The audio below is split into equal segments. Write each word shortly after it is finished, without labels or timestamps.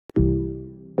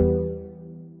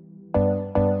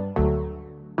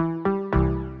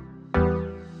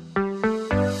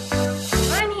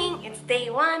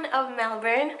of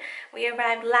Melbourne. We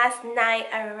arrived last night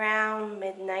around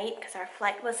midnight because our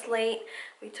flight was late.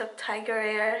 We took Tiger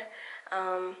Air.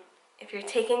 If you're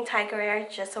taking Tiger Air,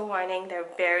 just a warning, they're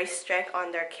very strict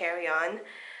on their carry-on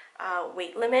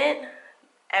weight limit.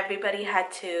 Everybody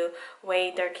had to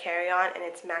weigh their carry-on and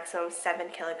it's maximum 7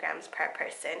 kilograms per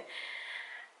person.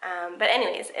 But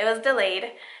anyways, it was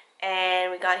delayed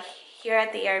and we got here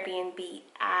at the Airbnb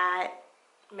at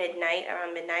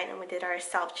around midnight, and we did our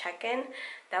self-check-in.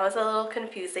 That was a little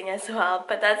confusing as well,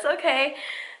 but that's okay.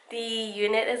 The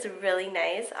unit is really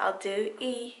nice. I'll do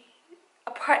a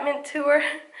apartment tour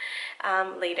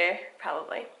later,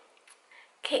 probably.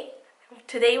 Okay,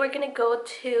 today we're gonna go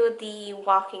to the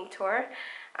walking tour.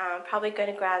 Probably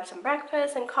gonna grab some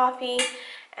breakfast and coffee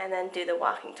and then do the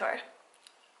walking tour.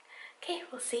 Okay,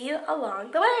 we'll see you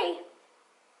along the way.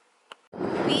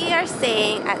 We are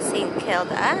staying at St.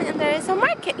 Kilda and there is a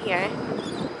market here.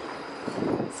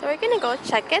 So we're gonna go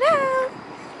check it out.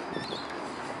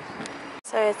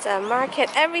 So it's a market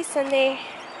every Sunday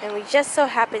and we just so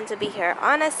happen to be here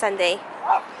on a Sunday.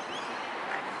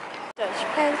 Dutch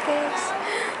pancakes.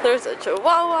 There's a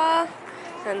Chihuahua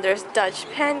and there's Dutch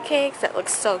pancakes that look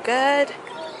so good.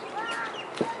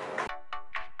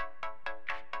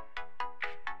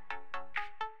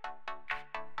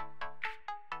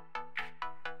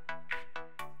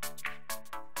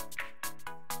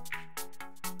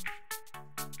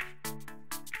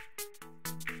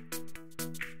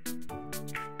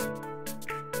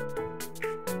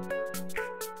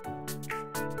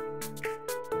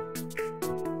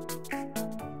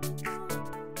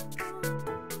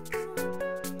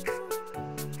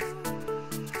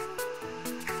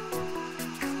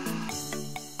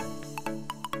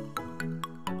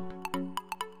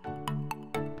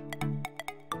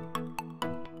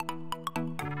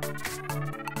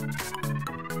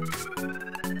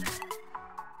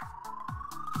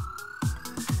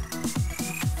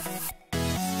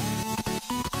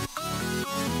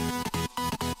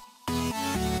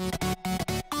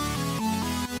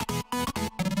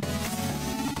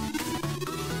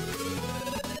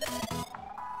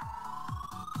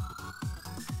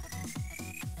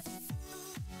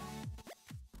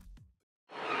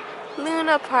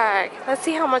 Luna Park. Let's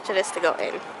see how much it is to go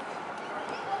in.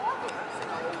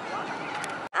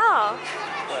 Oh,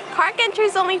 park entry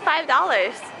is only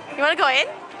 $5. You want to go in?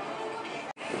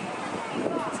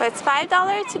 So it's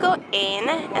 $5 to go in,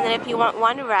 and then if you want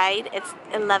one ride, it's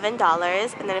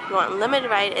 $11, and then if you want limited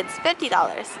ride, it's $50.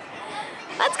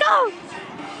 Let's go!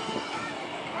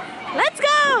 Let's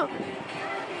go!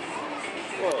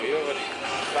 Whoa, you already...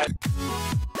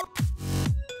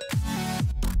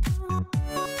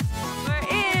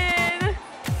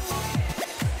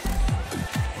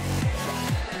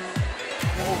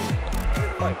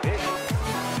 Quite big.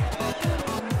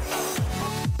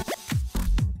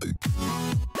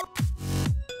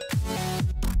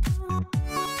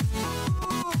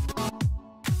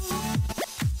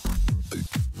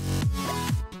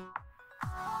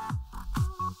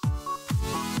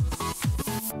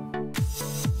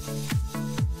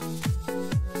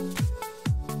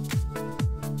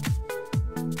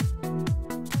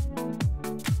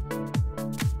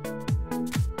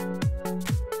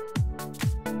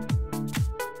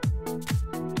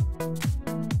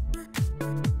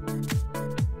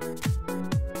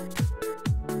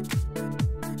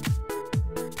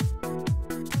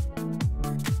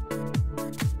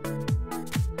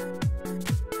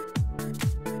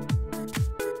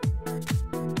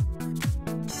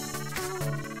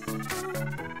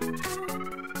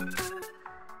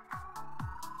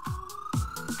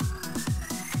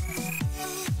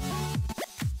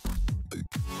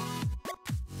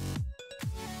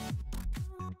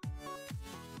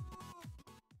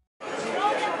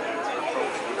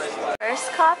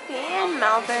 First coffee in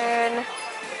Melbourne.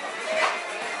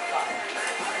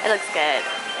 It looks good.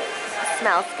 It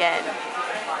smells good.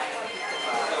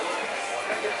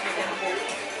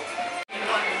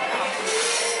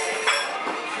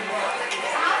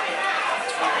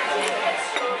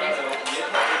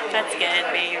 That's good,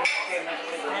 babe.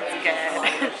 That's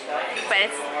good. But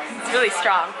it's really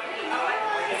strong.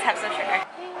 Let's have some sugar.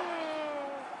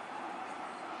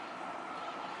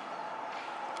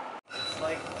 It's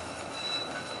like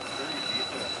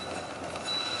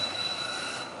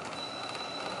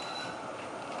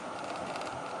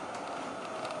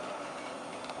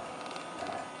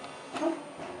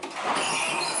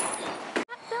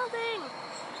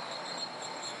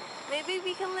maybe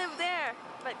we can live there,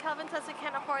 but Calvin says we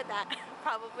can't afford that.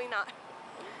 Probably not.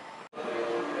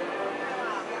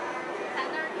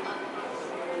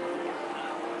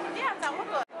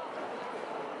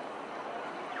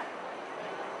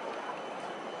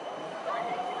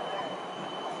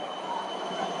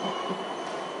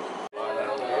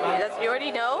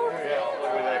 already know?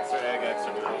 Yeah, with extra egg,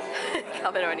 extra noodles.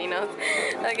 Calvin already knows.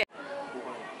 Okay.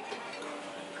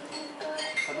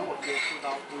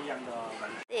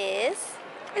 This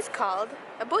is called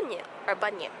a bunya or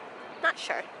bunya. Not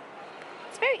sure.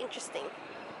 It's very interesting.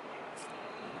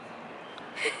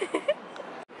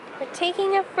 We're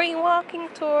taking a free walking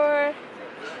tour,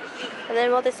 and then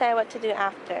we'll decide what to do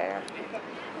after.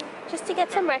 Just to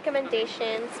get some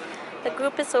recommendations. The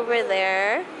group is over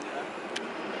there.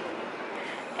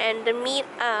 And the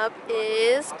meet-up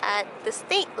is at the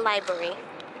State Library.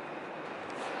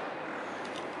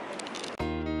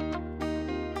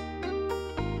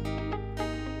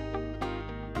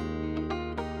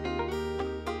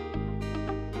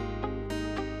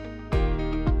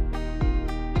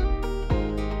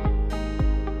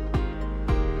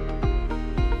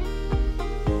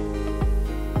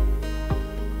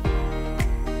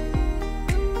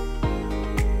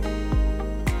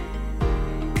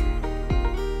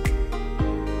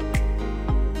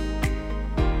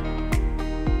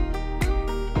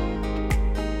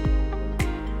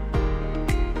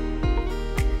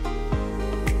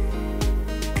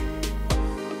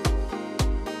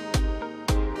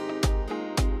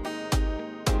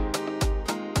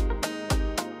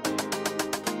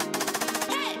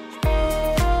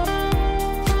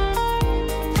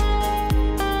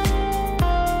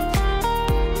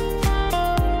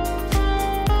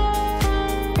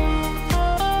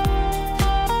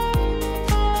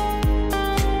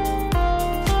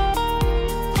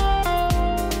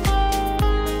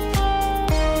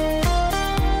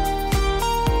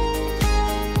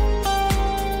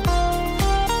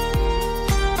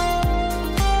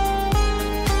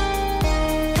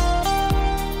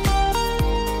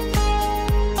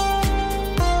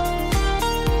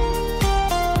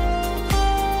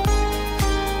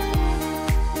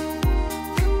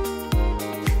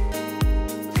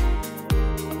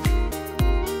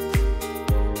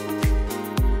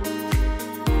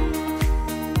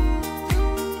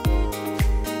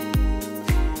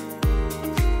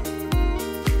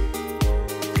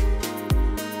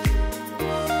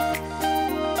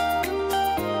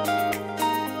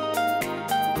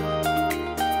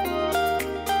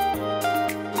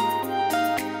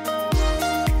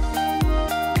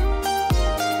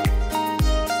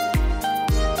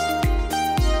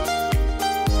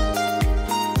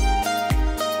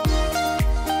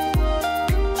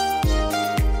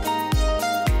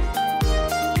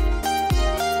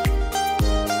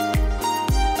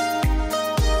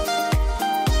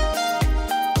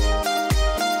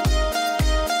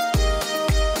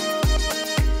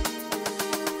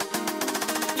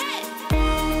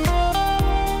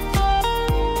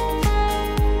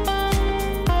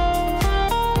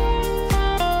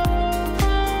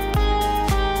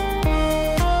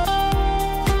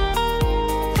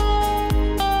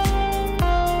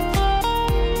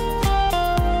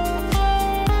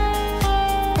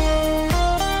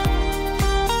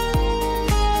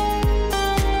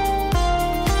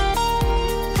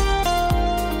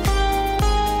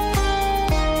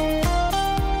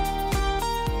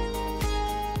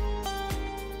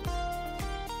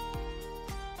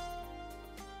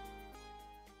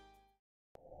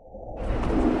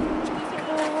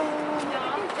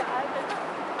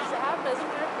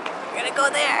 Go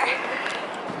there.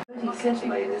 30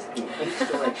 centimeters in each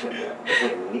direction.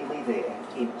 We're nearly there.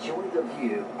 Enjoy the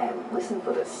view and listen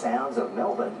for the sounds of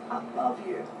Melbourne above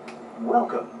you.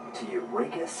 Welcome to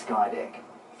Eureka Skydeck.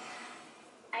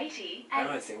 80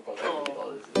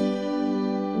 and